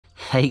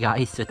Hey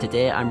guys, so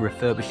today I'm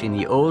refurbishing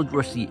the old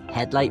rusty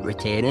headlight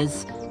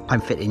retainers.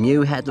 I'm fitting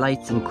new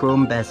headlights and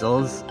chrome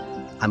bezels.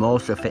 I'm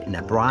also fitting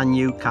a brand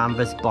new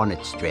canvas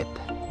bonnet strip.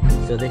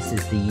 So this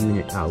is the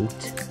unit out.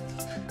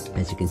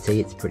 As you can see,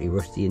 it's pretty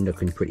rusty and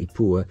looking pretty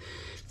poor.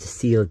 It's a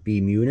sealed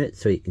beam unit,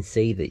 so you can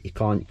see that you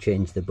can't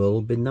change the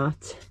bulb in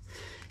that.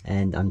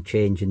 And I'm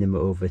changing them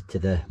over to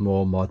the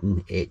more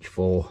modern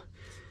H4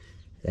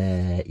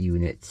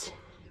 units.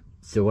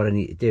 So what I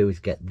need to do is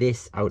get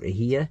this out of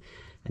here.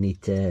 I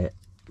need to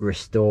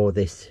restore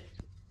this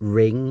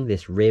rim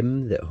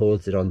that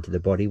holds it onto the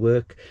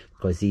bodywork,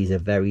 because these are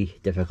very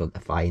difficult to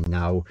find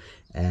now.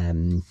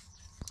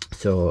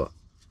 So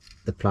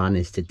the plan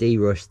is to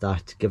de-rust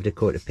that, give it a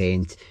coat of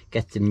paint,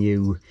 get some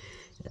new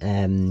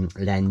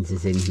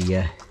lenses in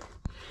here,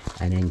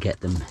 and then get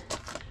them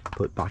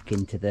put back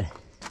into the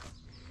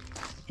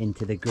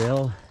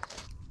grill.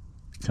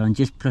 So I'm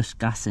just plus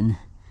gassing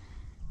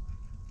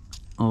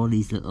all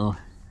these little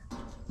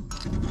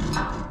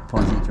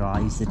posi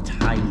drives. They're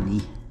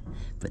tiny,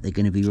 but they're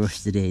going to be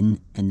rusted in,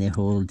 and they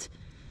hold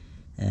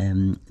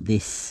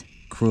this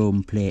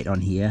chrome plate on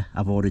here.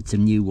 I've ordered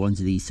some new ones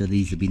of these, so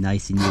these will be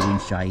nice and new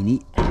and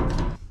shiny.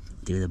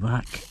 Do the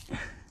back,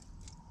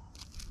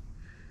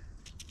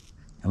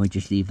 and we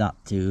just leave that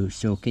to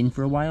soak in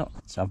for a while.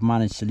 So I've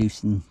managed to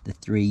loosen the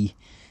 3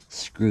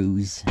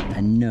 screws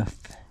enough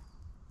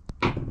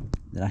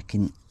that I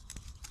can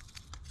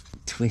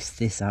twist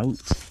this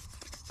out.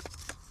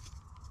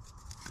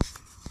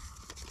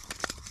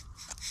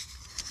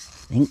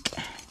 I think.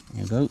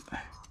 There we go.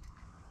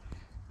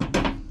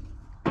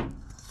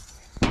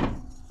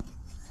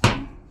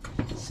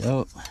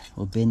 So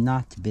we'll bin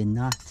that.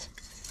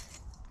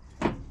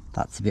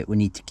 That's the bit we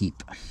need to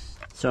keep.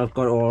 So I've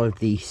got all of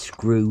the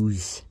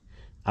screws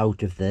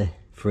out of the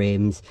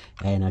frames,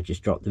 and I've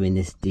just dropped them in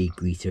this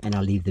degreaser, and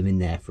I'll leave them in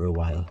there for a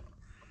while.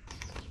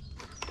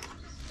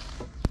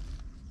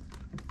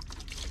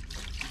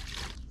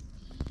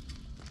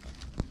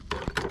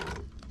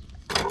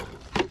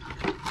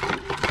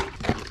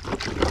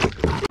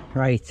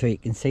 Right, so you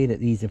can see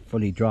that these are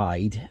fully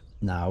dried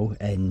now,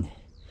 and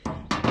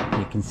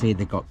you can see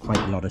they've got quite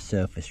a lot of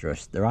surface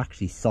rust. They're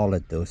actually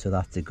solid though, so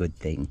that's a good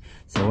thing.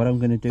 So what I'm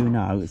going to do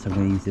now is I'm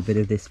going to use a bit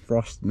of this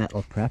frost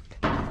metal prep,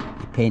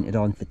 paint it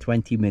on for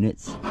 20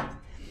 minutes,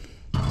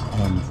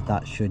 and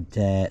that should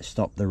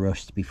stop the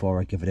rust before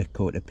I give it a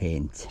coat of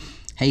paint.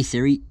 Hey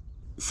Siri,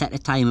 set a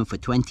timer for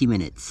 20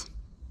 minutes.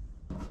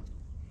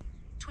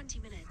 20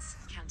 minutes,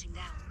 counting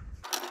down.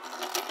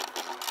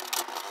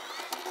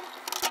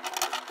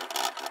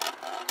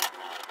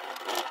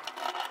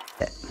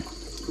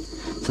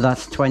 So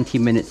that's 20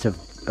 minutes of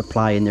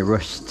applying the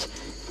rust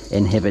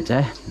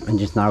inhibitor, and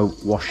just now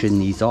washing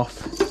these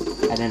off,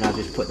 and then I'll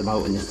just put them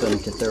out in the sun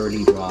to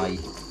thoroughly dry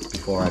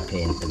before I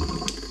paint them.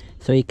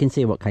 So you can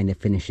see what kind of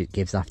finish it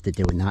gives after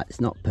doing that. It's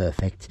not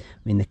perfect. I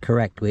mean, the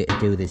correct way to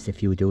do this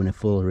if you were doing a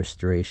full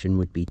restoration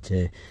would be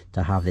to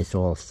have this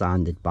all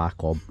sanded back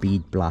or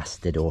bead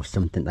blasted or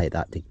something like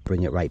that to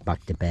bring it right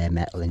back to bare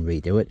metal and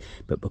redo it.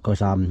 But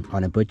because I'm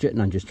on a budget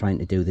and I'm just trying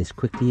to do this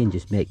quickly and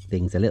just make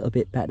things a little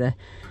bit better,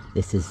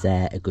 this is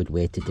a good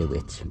way to do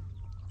it.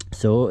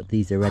 So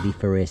these are ready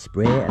for a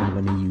spray, and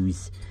I'm going to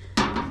use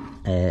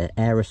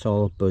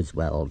aerosol buzz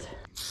weld.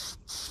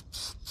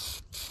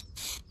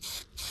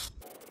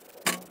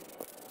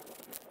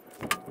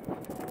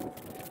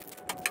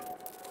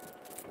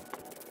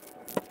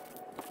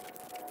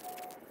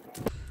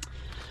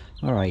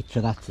 Alright, so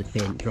that's the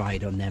paint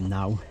dried on them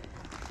now.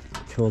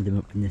 Let's hold them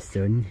up in the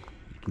sun.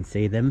 You can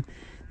see them.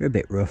 They're a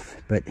bit rough,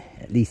 but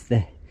at least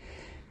they're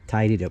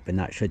tidied up, and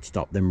that should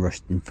stop them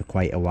rusting for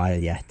quite a while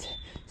yet.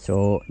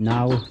 So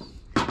now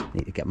I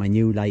need to get my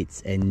new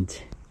lights and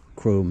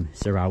chrome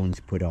surrounds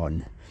put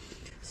on.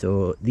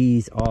 So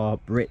these are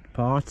Brit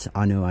parts.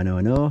 I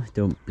know,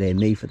 don't blame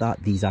me for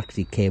that. These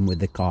actually came with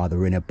the car. They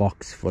were in a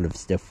box full of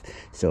stuff,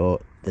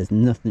 so there's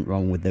nothing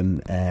wrong with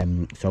them.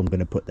 So I'm going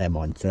to put them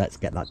on. So let's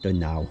get that done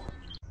now.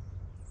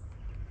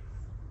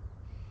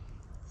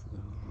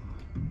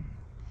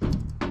 So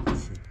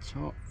that's the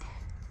top.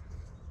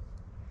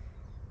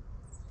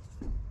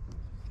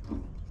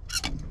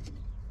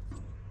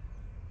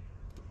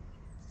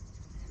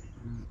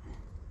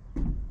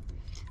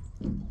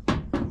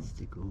 Needs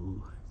to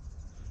go.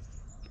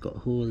 Got a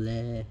hole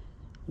there,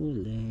 hole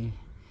there.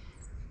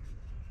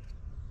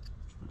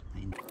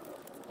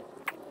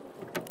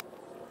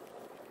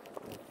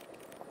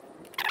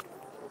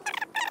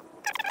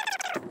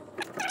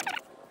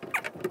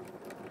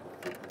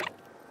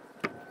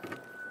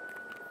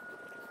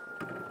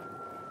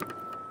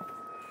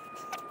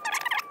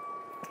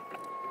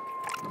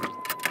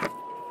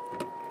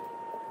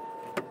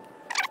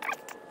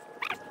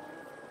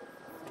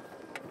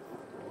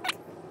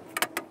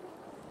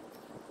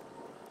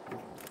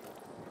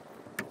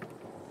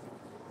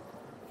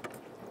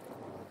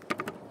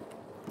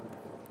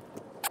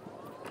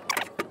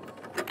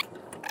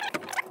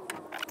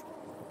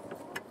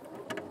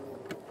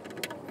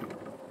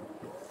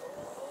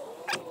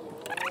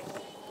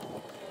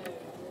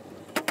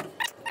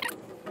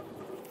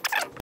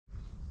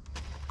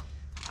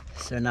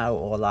 So now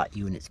all that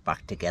unit's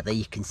back together,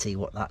 you can see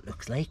what that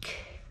looks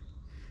like.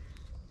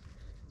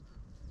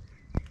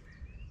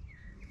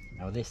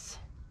 Now this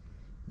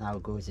now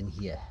goes in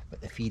here,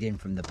 but the feed in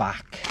from the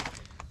back.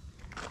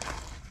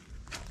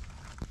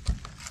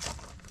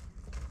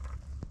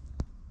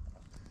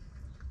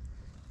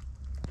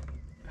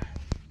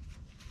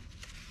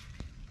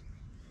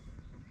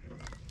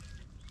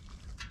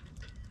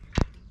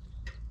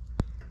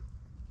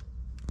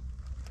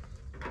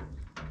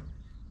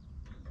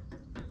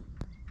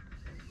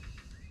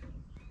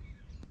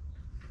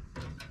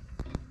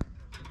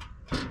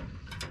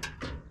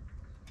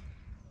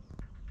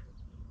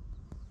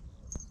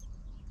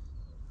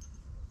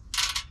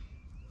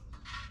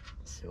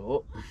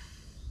 So,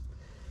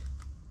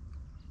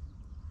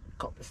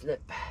 copper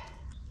slip.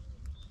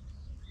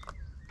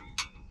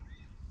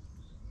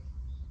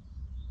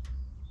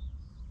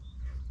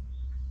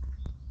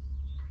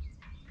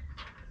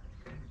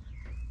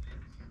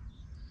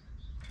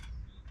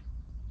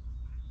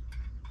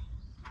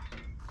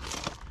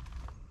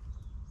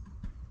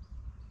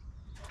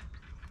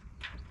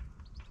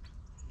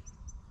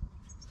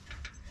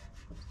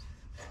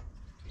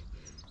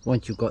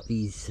 Once you've got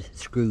these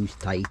screws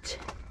tight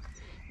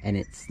and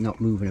it's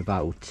not moving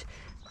about,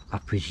 I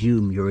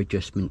presume your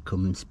adjustment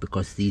comes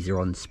because these are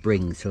on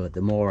springs, so the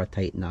more I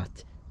tighten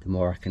that, the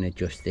more I can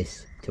adjust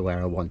this to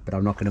where I want, but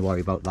I'm not going to worry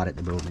about that at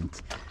the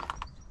moment.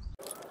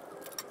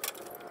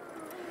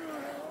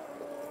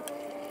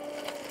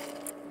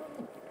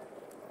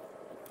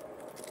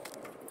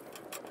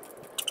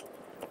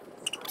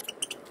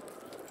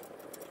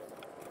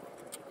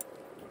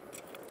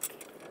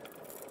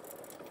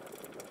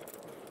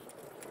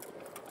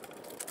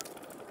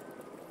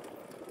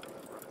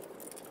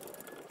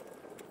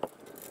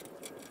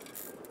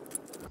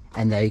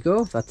 And there you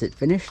go, that's it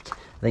finished.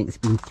 I think it's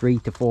been 3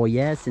 to 4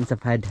 years since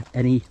I've had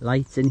any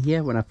lights in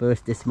here when I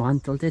first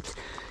dismantled it.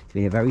 It's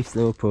been a very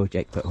slow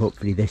project, but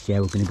hopefully this year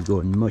we're going to be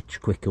going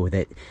much quicker with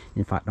it.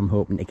 In fact, I'm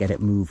hoping to get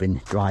it moving,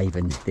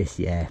 driving this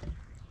year.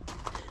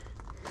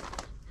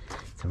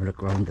 Let's have a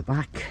look around the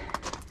back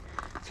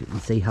so you can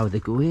see how they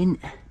go in.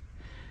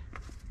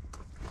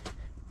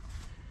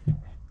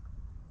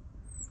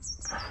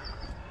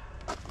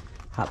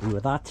 Happy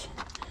with that.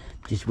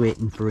 Just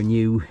waiting for a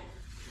new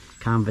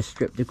canvas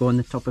strip to go on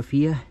the top of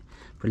here,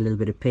 put a little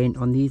bit of paint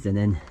on these, and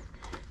then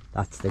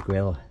that's the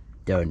grille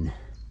done.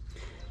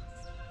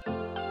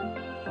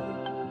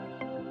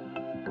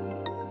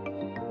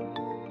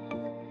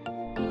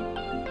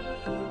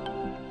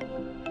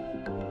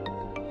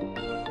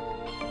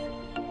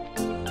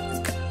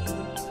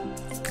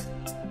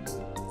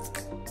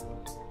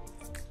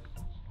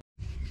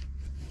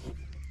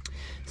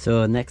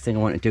 So next thing I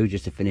want to do,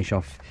 just to finish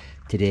off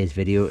today's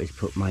video, is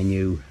put my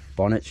new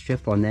bonnet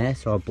strip on there.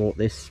 So I bought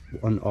this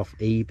one off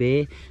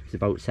eBay. It's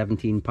about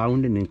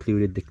 £17 and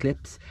included the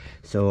clips,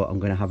 so I'm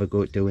going to have a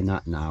go at doing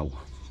that now.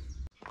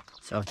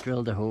 So I've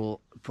drilled a hole,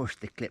 pushed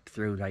the clip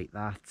through like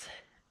that,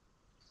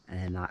 and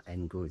then that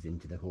end goes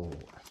into the hole.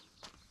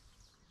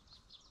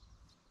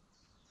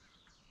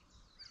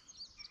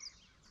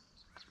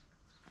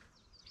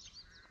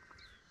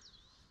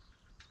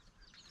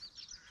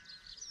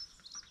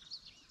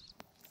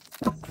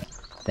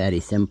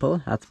 Very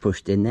simple, that's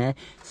pushed in there.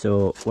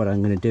 So what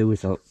I'm going to do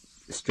is I'll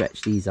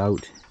stretch these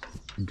out,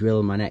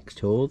 drill my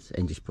next holes,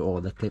 and just put all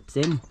the clips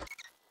in.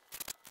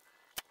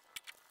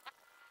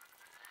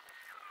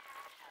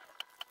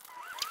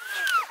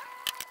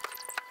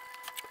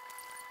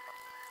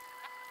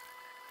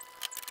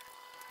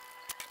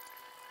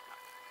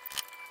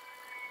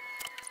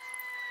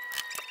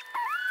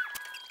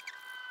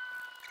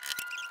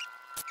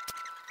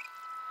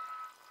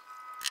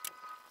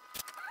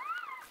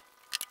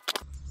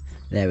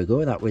 There we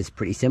go, that was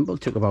pretty simple.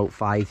 Took about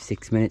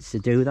 5-6 minutes to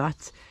do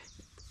that.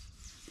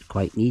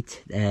 Quite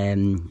neat.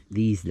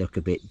 These look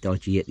a bit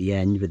dodgy at the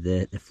end with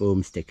the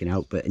foam sticking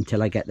out, but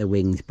until I get the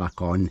wings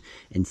back on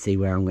and see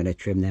where I'm going to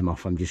trim them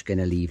off, I'm just going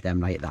to leave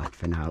them like that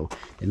for now.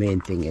 The main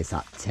thing is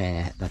that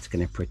that's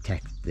going to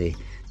protect the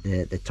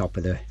top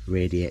of the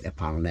radiator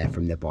panel there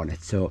from the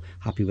bonnet. So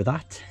happy with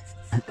that.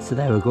 So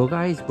there we go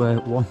guys,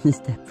 we're one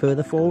step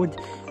further forward.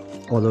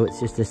 Although it's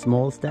just a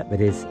small step,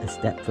 it is a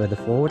step further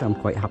forward. I'm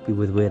quite happy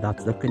with where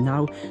that's looking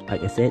now.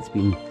 Like I say, it's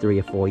been 3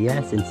 or 4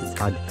 years since it's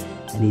had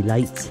any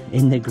lights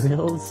in the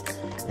grills,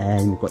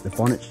 and we've got the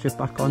bonnet strip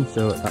back on,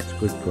 so that's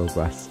good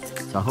progress.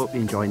 So I hope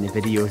you're enjoying the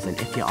videos, and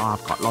if you are,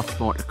 I've got lots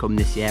more to come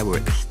this year. We're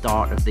at the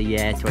start of the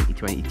year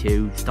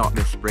 2022, start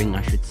of spring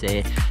I should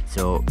say,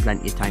 so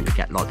plenty of time to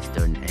get lots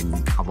done, and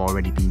I've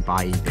already been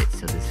buying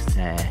bits, so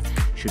there's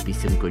should be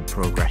some good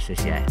progress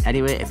this year.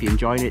 Anyway, if you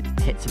enjoyed it,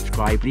 hit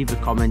subscribe, leave a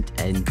comment,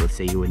 and we'll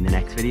see you in the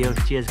next video.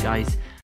 Cheers guys.